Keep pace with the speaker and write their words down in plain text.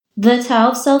The Tao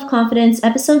of Self-Confidence,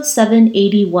 episode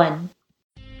 781.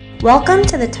 Welcome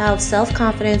to the Tao of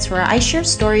Self-Confidence, where I share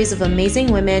stories of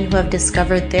amazing women who have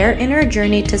discovered their inner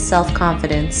journey to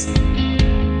self-confidence.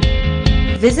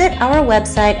 Visit our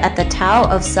website at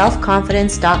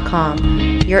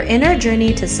thetaoofselfconfidence.com. Your inner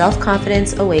journey to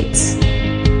self-confidence awaits.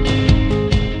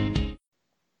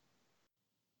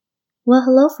 Well,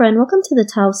 hello friend. Welcome to the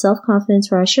Tao of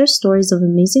Self-Confidence, where I share stories of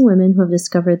amazing women who have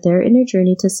discovered their inner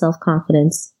journey to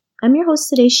self-confidence. I'm your host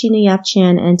today, Sheena Yap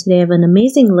Chan, and today I have an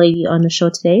amazing lady on the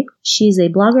show today. She's a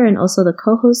blogger and also the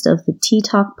co-host of the Tea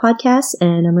Talk podcast,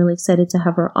 and I'm really excited to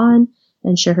have her on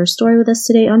and share her story with us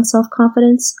today on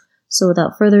self-confidence. So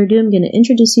without further ado, I'm going to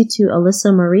introduce you to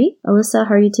Alyssa Marie. Alyssa,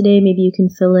 how are you today? Maybe you can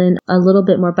fill in a little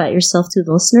bit more about yourself to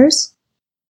the listeners.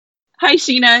 Hi,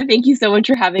 Sheena. Thank you so much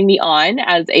for having me on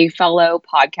as a fellow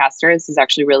podcaster. This is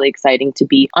actually really exciting to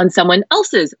be on someone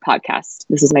else's podcast.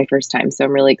 This is my first time, so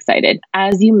I'm really excited.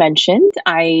 As you mentioned,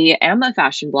 I am a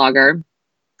fashion blogger,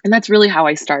 and that's really how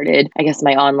I started, I guess,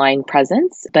 my online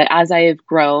presence. But as I have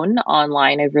grown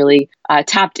online, I've really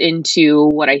tapped into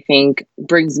what I think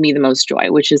brings me the most joy,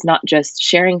 which is not just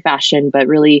sharing fashion, but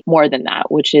really more than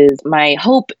that, which is my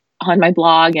hope on my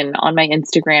blog and on my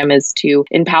Instagram is to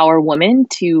empower women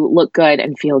to look good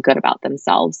and feel good about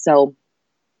themselves. So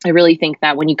I really think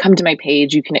that when you come to my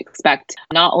page, you can expect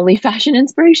not only fashion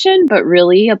inspiration, but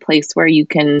really a place where you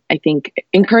can, I think,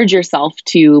 encourage yourself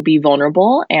to be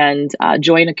vulnerable and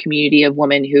join a community of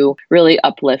women who really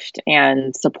uplift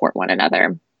and support one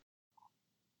another.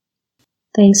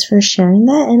 Thanks for sharing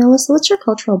that. And Alyssa, what's your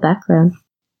cultural background?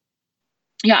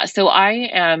 Yeah, so I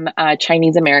am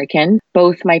Chinese American.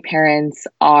 Both my parents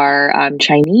are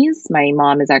Chinese. My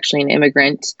mom is actually an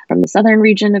immigrant from the southern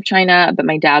region of China, but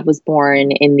my dad was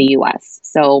born in the US.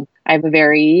 So I have a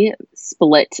very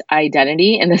split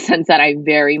identity in the sense that I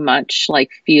very much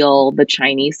feel the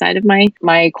Chinese side of my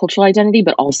cultural identity,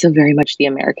 but also very much the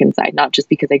American side, not just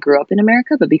because I grew up in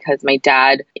America, but because my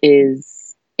dad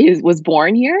was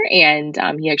born here, and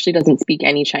he actually doesn't speak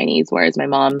any Chinese, whereas my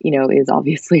mom, is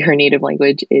obviously her native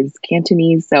language is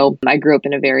Cantonese. So I grew up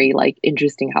in a very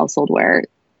interesting household where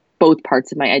both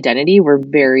parts of my identity were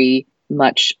very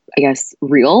much, I guess,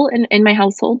 real in my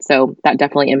household. So that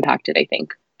definitely impacted, I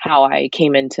think, how I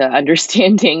came into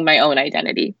understanding my own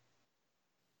identity.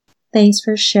 Thanks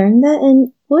for sharing that.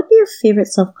 And what would be your favorite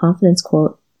self-confidence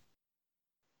quote?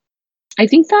 I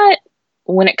think that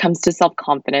when it comes to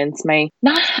self-confidence, I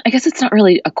guess it's not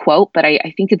really a quote, but I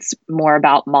think it's more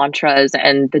about mantras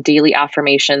and the daily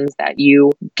affirmations that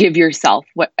you give yourself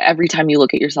every time you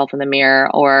look at yourself in the mirror,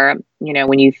 or,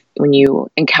 when you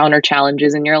encounter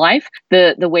challenges in your life.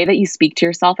 The way that you speak to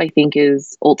yourself, I think,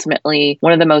 is ultimately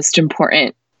one of the most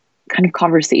important kind of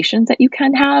conversations that you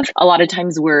can have. A lot of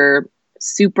times we're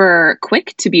super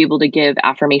quick to be able to give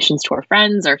affirmations to our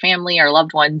friends, our family, our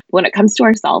loved ones. When it comes to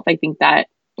ourselves, I think that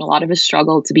a lot of us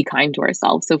struggle to be kind to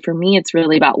ourselves. So for me, it's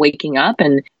really about waking up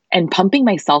and pumping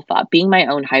myself up, being my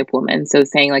own hype woman. So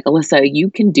saying Alyssa, you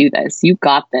can do this. You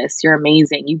got this. You're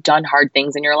amazing. You've done hard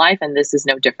things in your life, and this is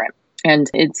no different.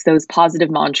 And it's those positive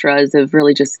mantras of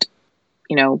really just,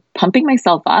 pumping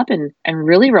myself up and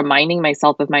really reminding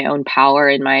myself of my own power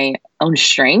and my own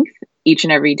strength each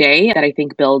and every day that I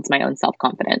think builds my own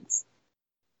self-confidence.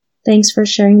 Thanks for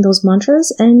sharing those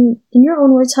mantras. And in your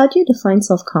own words, how do you define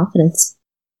self-confidence?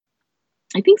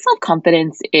 I think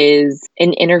self-confidence is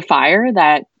an inner fire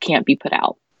that can't be put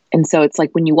out. And so it's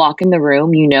when you walk in the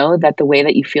room, you know that the way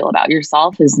that you feel about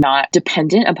yourself is not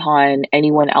dependent upon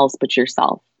anyone else but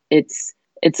yourself. It's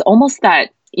almost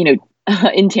that,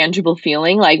 intangible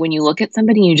feeling, when you look at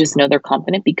somebody, you just know they're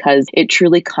confident because it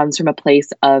truly comes from a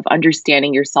place of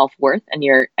understanding your self-worth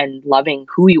and loving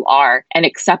who you are and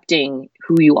accepting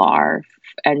who you are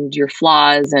and your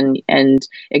flaws and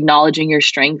acknowledging your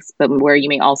strengths, but where you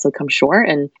may also come short,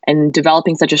 and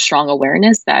developing such a strong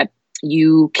awareness that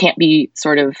you can't be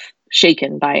sort of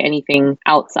shaken by anything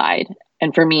outside.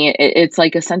 And for me, it's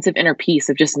like a sense of inner peace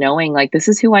of just knowing this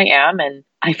is who I am, and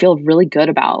I feel really good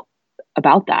about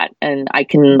that. And I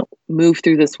can move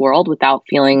through this world without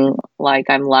feeling like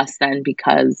I'm less than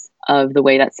because of the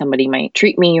way that somebody might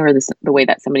treat me or the way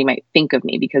that somebody might think of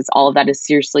me, because all of that is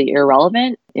seriously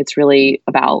irrelevant. It's really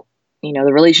about,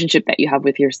 the relationship that you have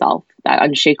with yourself, that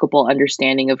unshakable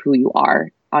understanding of who you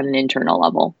are on an internal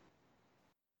level.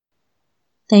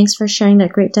 Thanks for sharing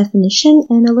that great definition.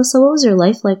 And Alyssa, what was your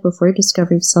life like before you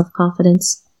discovered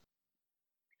self-confidence?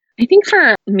 I think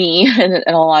for me and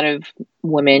a lot of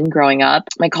women growing up,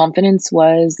 my confidence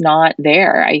was not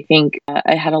there. I think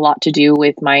it had a lot to do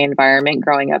with my environment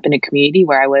growing up in a community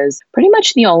where I was pretty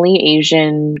much the only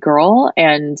Asian girl.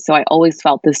 And so I always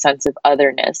felt this sense of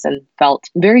otherness and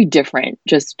felt very different,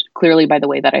 just clearly by the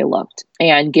way that I looked.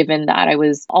 And given that I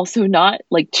was also not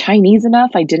like Chinese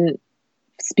enough, I didn't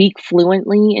speak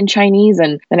fluently in Chinese,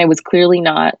 and then I was clearly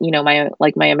not,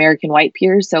 my American white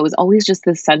peers. So it was always just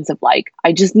this sense of like,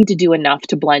 I just need to do enough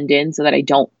to blend in so that I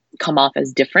don't come off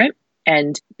as different.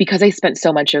 And because I spent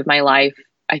so much of my life,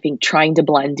 I think, trying to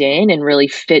blend in and really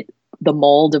fit the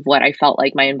mold of what I felt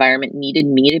like my environment needed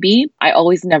me to be, I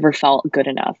always never felt good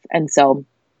enough. And so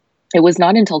it was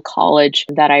not until college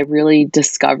that I really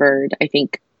discovered, I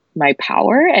think, my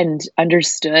power and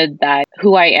understood that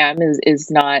who I am is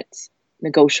not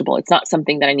negotiable. It's not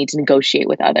something that I need to negotiate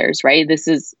with others, right?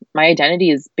 My identity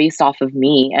is based off of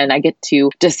me, and I get to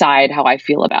decide how I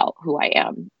feel about who I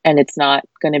am. And it's not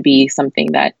going to be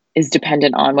something that is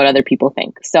dependent on what other people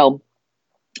think. So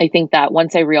I think that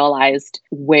once I realized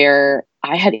where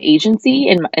I had agency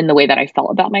in the way that I felt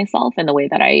about myself and the way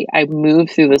that I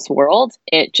moved through this world,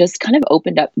 it just kind of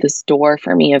opened up this door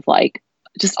for me of like,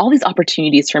 just all these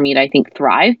opportunities for me to, I think,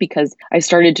 thrive, because I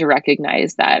started to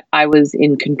recognize that I was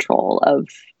in control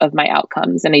of my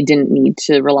outcomes and I didn't need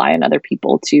to rely on other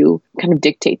people to kind of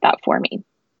dictate that for me.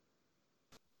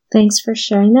 Thanks for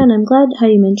sharing that. And I'm glad how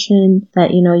you mentioned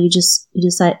that, you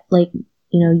decide, like,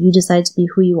 you decide to be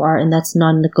who you are, and that's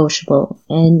non-negotiable.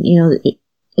 And,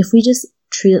 if we just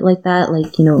treat it like that,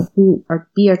 like,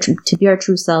 to be our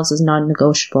true selves is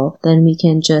non-negotiable, then we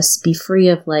can just be free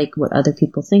of like what other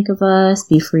people think of us,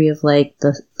 be free of like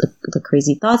the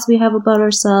crazy thoughts we have about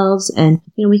ourselves, and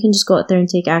we can just go out there and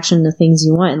take action on the things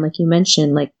you want. And like you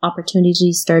mentioned, like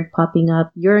opportunities started popping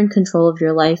up. You're in control of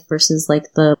your life versus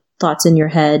like the thoughts in your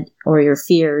head or your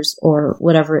fears or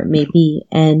whatever it may be.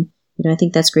 And I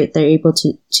think that's great. They're able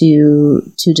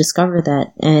to discover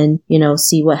that and,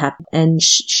 see what happened and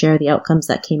share the outcomes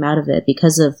that came out of it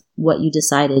because of what you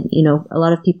decided. A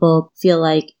lot of people feel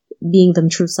like being them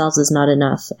true selves is not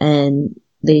enough and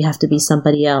they have to be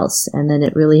somebody else. And then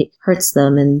it really hurts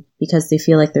them, and because they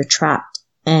feel like they're trapped.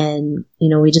 And,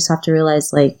 we just have to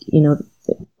realize, like,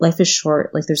 life is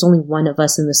short. Like, there's only one of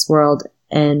us in this world,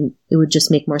 and it would just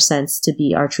make more sense to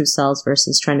be our true selves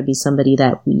versus trying to be somebody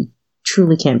that we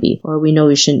truly can't be, or we know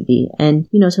we shouldn't be. And,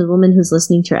 to the woman who's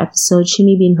listening to your episode, she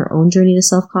may be in her own journey to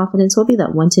self-confidence. What would be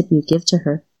that one tip you give to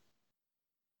her?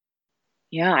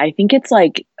 Yeah, I think it's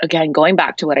like, again, going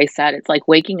back to what I said, it's like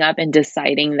waking up and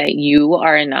deciding that you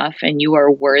are enough and you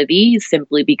are worthy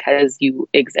simply because you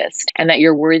exist, and that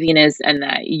your worthiness and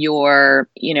that your,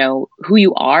 who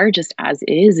you are just as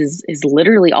is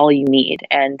literally all you need.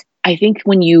 And I think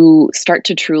when you start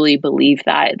to truly believe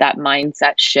that, that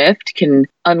mindset shift can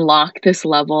unlock this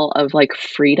level of like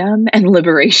freedom and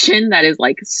liberation that is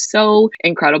like so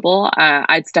incredible.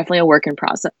 It's definitely a work in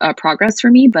progress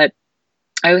for me, but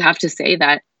I would have to say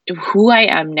that who I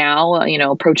am now,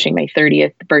 approaching my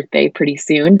 30th birthday pretty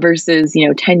soon versus,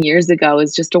 10 years ago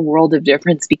is just a world of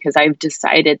difference, because I've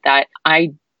decided that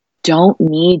I don't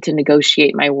need to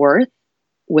negotiate my worth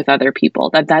with other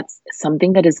people, that's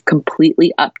something that is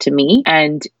completely up to me.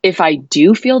 And if I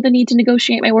do feel the need to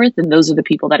negotiate my worth, then those are the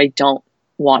people that I don't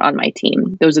want on my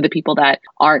team. Those are the people that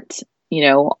aren't,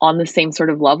 on the same sort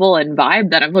of level and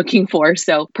vibe that I'm looking for.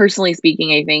 So personally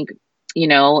speaking, I think,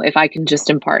 if I can just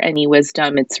impart any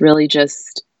wisdom, it's really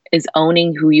just is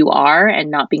owning who you are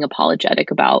and not being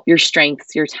apologetic about your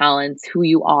strengths, your talents, who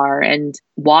you are, and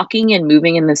walking and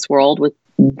moving in this world with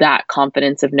that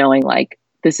confidence of knowing like,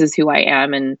 this is who I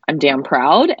am and I'm damn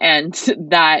proud. And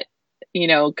that,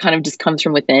 kind of just comes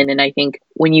from within. And I think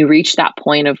when you reach that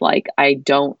point of like, I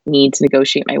don't need to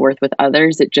negotiate my worth with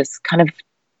others, it just kind of,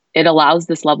 it allows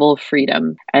this level of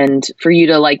freedom and for you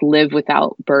to like live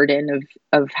without burden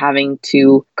of having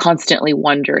to constantly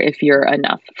wonder if you're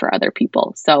enough for other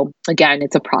people. So again,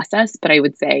 it's a process, but I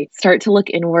would say start to look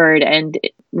inward and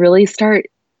really start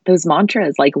those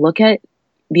mantras, like look at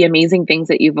the amazing things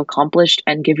that you've accomplished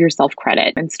and give yourself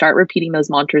credit and start repeating those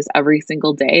mantras every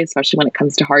single day, especially when it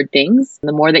comes to hard things.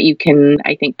 The more that you can,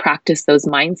 I think, practice those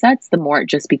mindsets, the more it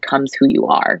just becomes who you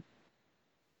are.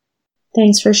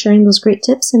 Thanks for sharing those great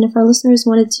tips. And if our listeners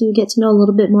wanted to get to know a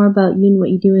little bit more about you and what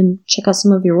you do and check out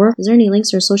some of your work, is there any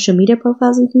links or social media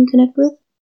profiles we can connect with?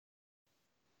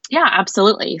 Yeah,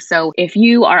 absolutely. So if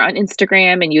you are on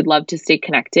Instagram and you'd love to stay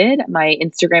connected, my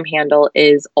Instagram handle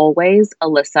is always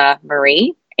Alyssa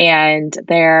Marie. And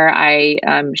there I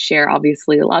share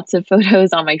obviously lots of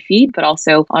photos on my feed, but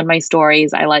also on my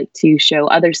stories, I like to show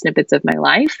other snippets of my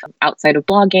life outside of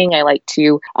blogging. I like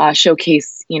to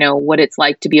showcase, what it's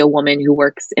like to be a woman who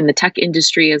works in the tech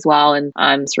industry as well.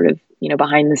 And sort of,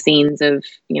 behind the scenes of,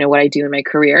 what I do in my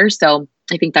career. So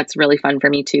I think that's really fun for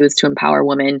me too, is to empower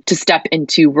women to step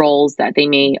into roles that they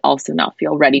may also not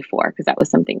feel ready for, because that was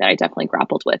something that I definitely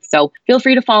grappled with. So feel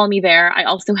free to follow me there. I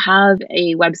also have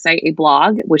a website, a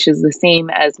blog, which is the same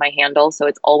as my handle. So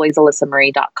it's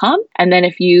alwaysalissamarie.com. And then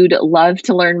if you'd love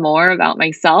to learn more about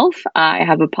myself, I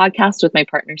have a podcast with my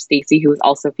partner, Stacy, who is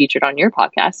also featured on your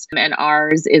podcast. And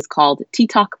ours is called Tea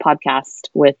Talk Podcast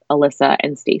with Alyssa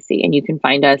and Stacy. And you can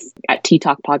find us at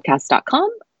teatalkpodcast.com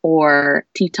or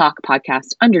Tea Talk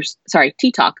 _podcast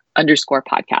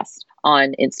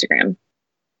on Instagram.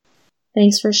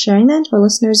 Thanks for sharing that. To our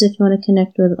listeners, if you want to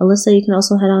connect with Alyssa, you can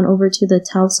also head on over to the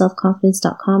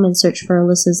taoofselfconfidence.com and search for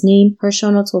Alyssa's name. Her show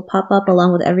notes will pop up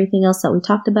along with everything else that we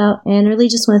talked about. And really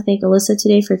just want to thank Alyssa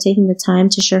today for taking the time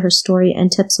to share her story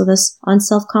and tips with us on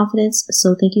self-confidence.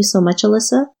 So thank you so much,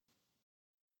 Alyssa.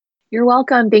 You're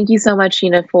welcome. Thank you so much,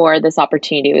 Sheena, for this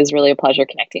opportunity. It was really a pleasure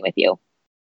connecting with you.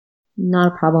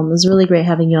 Not a problem. It was really great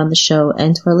having you on the show.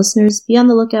 And to our listeners, be on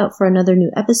the lookout for another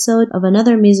new episode of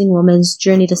another amazing woman's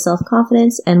journey to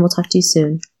self-confidence, and we'll talk to you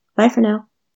soon. Bye for now.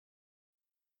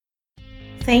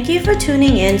 Thank you for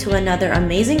tuning in to another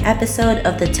amazing episode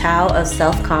of the Tao of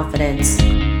Self-Confidence.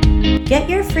 Get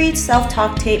your free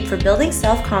self-talk tape for building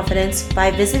self-confidence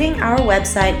by visiting our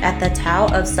website at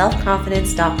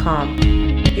thetaoofselfconfidence.com.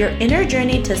 Your inner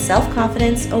journey to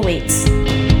self-confidence awaits.